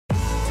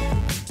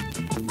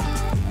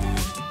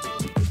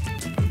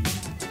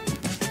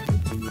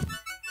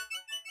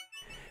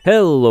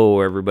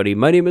Hello everybody,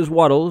 my name is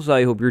Waddles.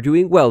 I hope you're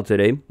doing well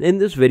today. In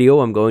this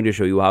video, I'm going to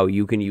show you how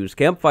you can use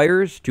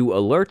campfires to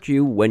alert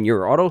you when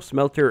your auto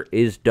smelter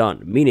is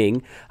done.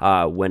 Meaning,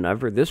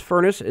 whenever this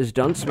furnace is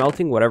done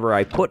smelting whatever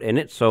I put in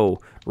it, so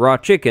raw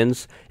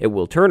chickens, it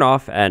will turn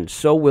off and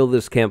so will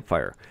this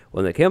campfire.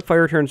 When the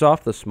campfire turns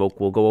off, the smoke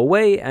will go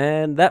away,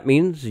 and that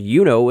means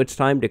you know it's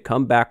time to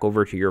come back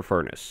over to your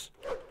furnace.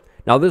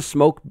 Now, this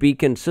smoke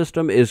beacon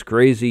system is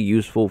crazy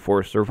useful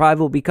for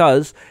survival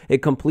because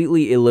it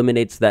completely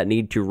eliminates that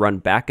need to run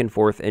back and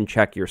forth and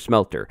check your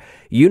smelter.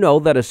 You know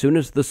that as soon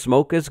as the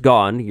smoke is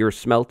gone, your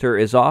smelter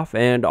is off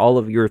and all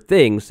of your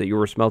things that you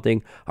were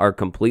smelting are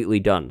completely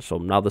done. So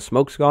now the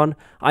smoke's gone,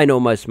 I know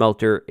my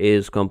smelter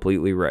is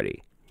completely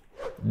ready.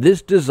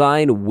 This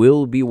design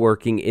will be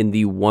working in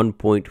the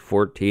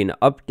 1.14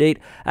 update,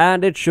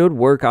 and it should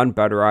work on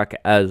Bedrock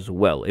as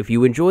well. If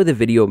you enjoy the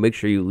video, make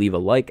sure you leave a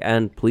like,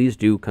 and please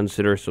do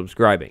consider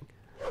subscribing.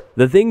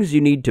 The things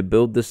you need to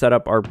build the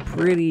setup are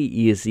pretty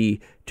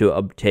easy to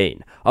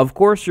obtain. Of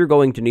course, you're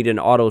going to need an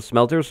auto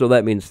smelter, so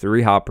that means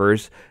 3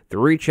 hoppers,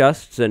 3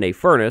 chests, and a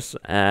furnace.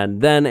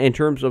 And then in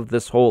terms of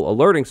this whole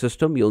alerting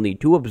system, you'll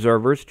need 2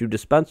 observers, 2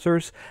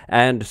 dispensers,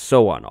 and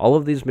so on. All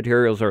of these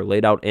materials are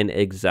laid out in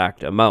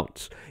exact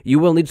amounts. You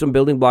will need some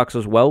building blocks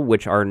as well,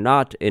 which are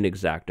not in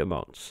exact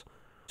amounts.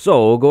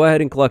 So go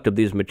ahead and collect up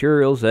these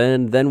materials,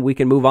 and then we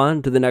can move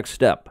on to the next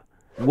step.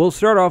 We'll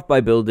start off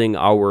by building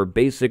our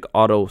basic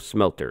auto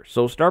smelter.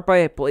 So start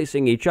by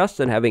placing a chest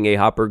and having a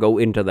hopper go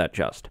into that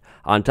chest.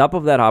 On top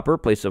of that hopper,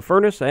 place a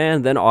furnace,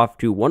 and then off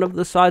to one of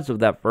the sides of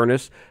that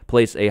furnace,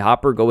 place a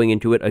hopper going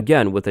into it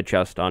again with a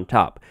chest on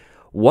top.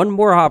 One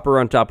more hopper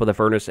on top of the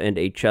furnace and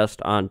a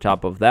chest on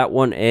top of that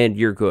one, and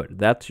you're good.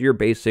 That's your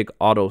basic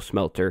auto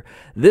smelter.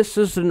 This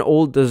is an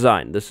old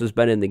design. This has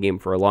been in the game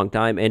for a long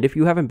time, and if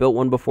you haven't built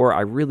one before,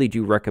 I really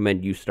do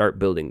recommend you start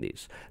building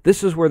these.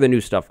 This is where the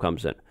new stuff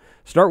comes in.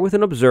 Start with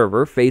an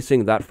observer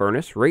facing that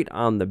furnace right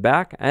on the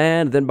back,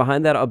 and then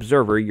behind that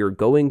observer, you're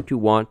going to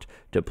want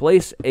to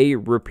place a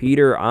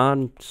repeater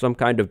on some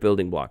kind of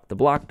building block. The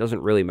block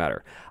doesn't really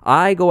matter.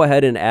 I go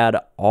ahead and add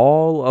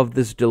all of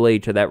this delay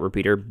to that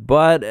repeater,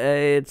 but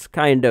it's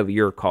kind of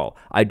your call.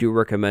 I do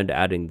recommend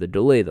adding the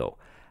delay though.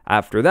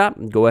 After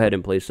that, go ahead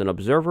and place an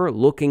observer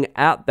looking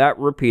at that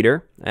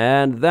repeater,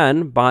 and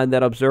then behind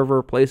that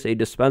observer, place a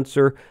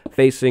dispenser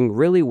facing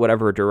really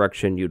whatever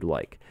direction you'd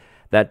like.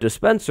 That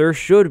dispenser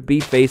should be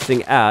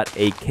facing at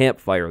a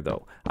campfire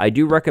though. I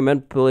do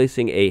recommend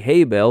placing a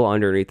hay bale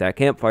underneath that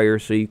campfire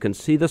so you can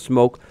see the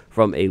smoke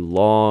from a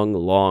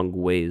long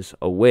ways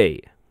away.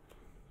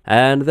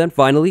 And then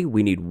finally,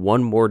 we need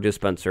one more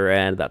dispenser,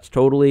 and that's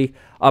totally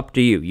up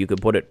to you. You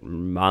could put it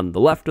on the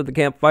left of the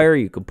campfire,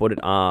 you could put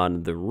it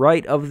on the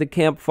right of the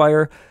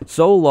campfire,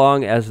 so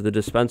long as the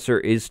dispenser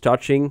is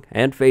touching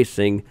and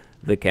facing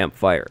the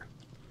campfire.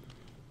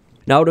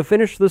 Now, to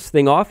finish this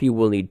thing off, you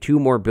will need 2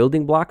 more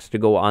building blocks to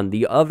go on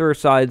the other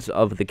sides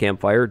of the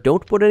campfire.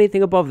 Don't put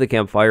anything above the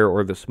campfire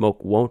or the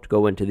smoke won't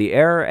go into the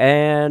air,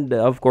 and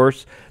of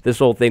course, this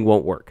whole thing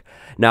won't work.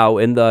 Now,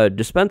 in the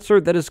dispenser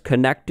that is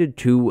connected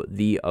to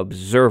the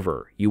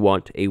observer, you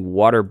want a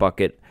water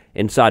bucket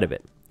inside of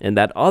it. In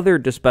that other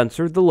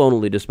dispenser, the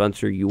lonely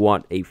dispenser, you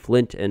want a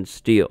flint and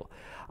steel.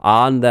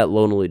 On that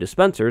lonely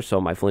dispenser, so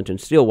my flint and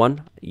steel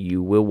one,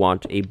 you will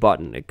want a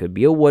button. It could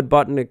be a wood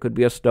button, it could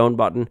be a stone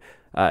button,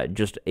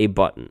 just a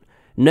button.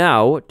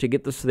 Now, to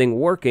get this thing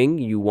working,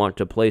 you want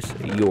to place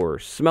your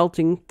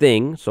smelting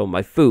thing, so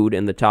my food,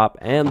 in the top,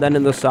 and then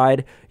in the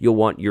side, you'll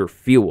want your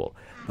fuel.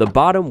 The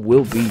bottom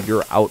will be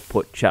your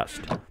output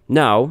chest.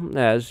 Now,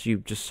 as you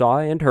just saw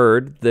and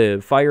heard, the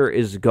fire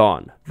is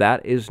gone.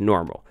 That is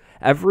normal.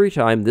 Every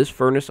time this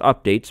furnace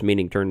updates,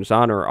 meaning turns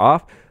on or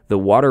off, the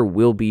water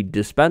will be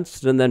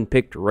dispensed and then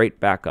picked right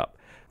back up.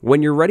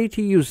 When you're ready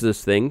to use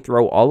this thing,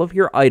 throw all of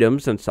your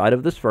items inside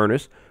of this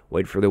furnace,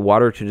 wait for the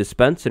water to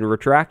dispense and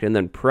retract, and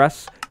then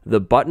press the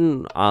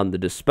button on the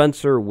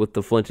dispenser with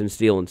the flint and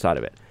steel inside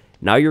of it.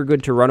 Now you're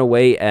good to run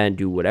away and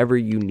do whatever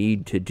you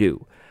need to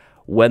do.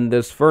 When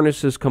this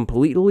furnace is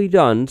completely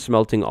done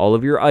smelting all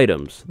of your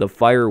items, the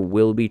fire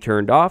will be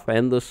turned off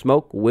and the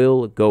smoke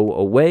will go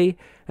away.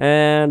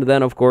 And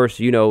then, of course,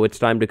 you know it's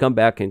time to come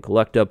back and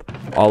collect up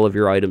all of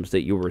your items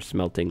that you were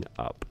smelting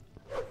up.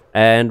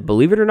 And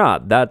believe it or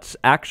not, that's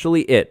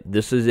actually it.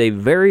 This is a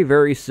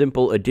very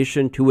simple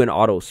addition to an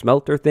auto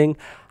smelter thing.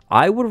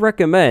 I would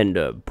recommend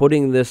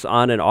putting this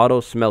on an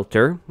auto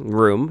smelter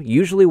room.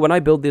 Usually when I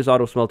build these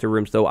auto smelter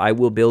rooms, though, I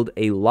will build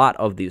a lot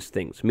of these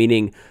things,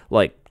 meaning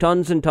like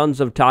tons and tons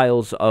of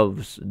tiles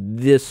of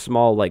this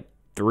small, like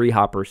 3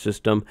 hopper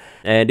system.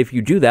 And if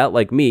you do that,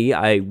 like me,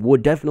 I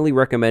would definitely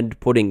recommend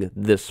putting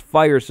this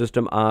fire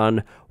system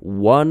on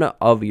one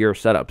of your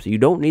setups. You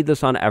don't need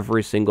this on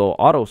every single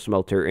auto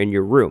smelter in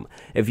your room.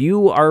 If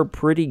you are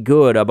pretty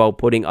good about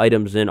putting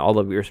items in all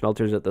of your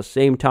smelters at the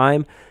same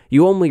time,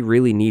 you only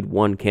really need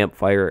one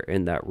campfire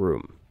in that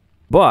room.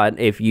 But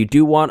if you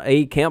do want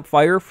a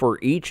campfire for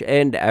each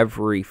and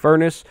every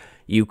furnace,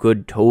 you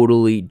could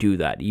totally do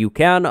that. You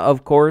can,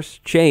 of course,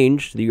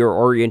 change your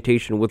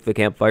orientation with the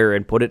campfire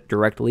and put it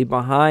directly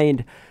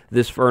behind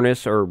this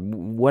furnace or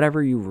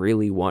whatever you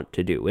really want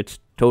to do. It's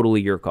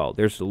totally your call.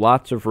 There's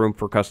lots of room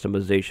for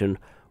customization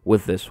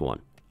with this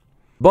one.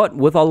 But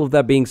with all of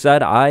that being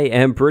said, I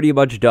am pretty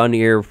much done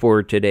here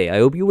for today. I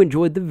hope you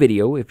enjoyed the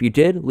video. If you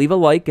did, leave a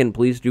like and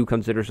please do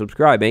consider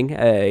subscribing.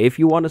 If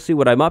you want to see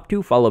what I'm up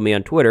to, follow me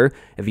on Twitter.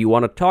 If you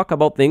want to talk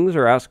about things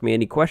or ask me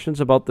any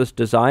questions about this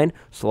design,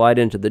 slide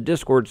into the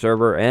Discord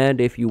server. And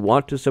if you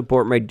want to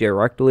support me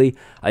directly,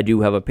 I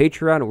do have a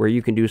Patreon where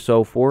you can do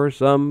so for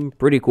some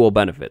pretty cool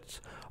benefits.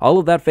 All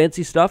of that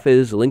fancy stuff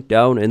is linked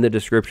down in the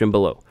description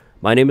below.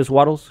 My name is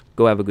Waddles.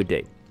 Go have a good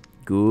day.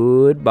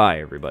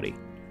 Goodbye, everybody.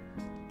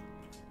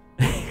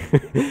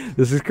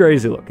 This is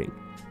crazy looking.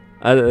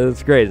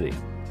 It's crazy.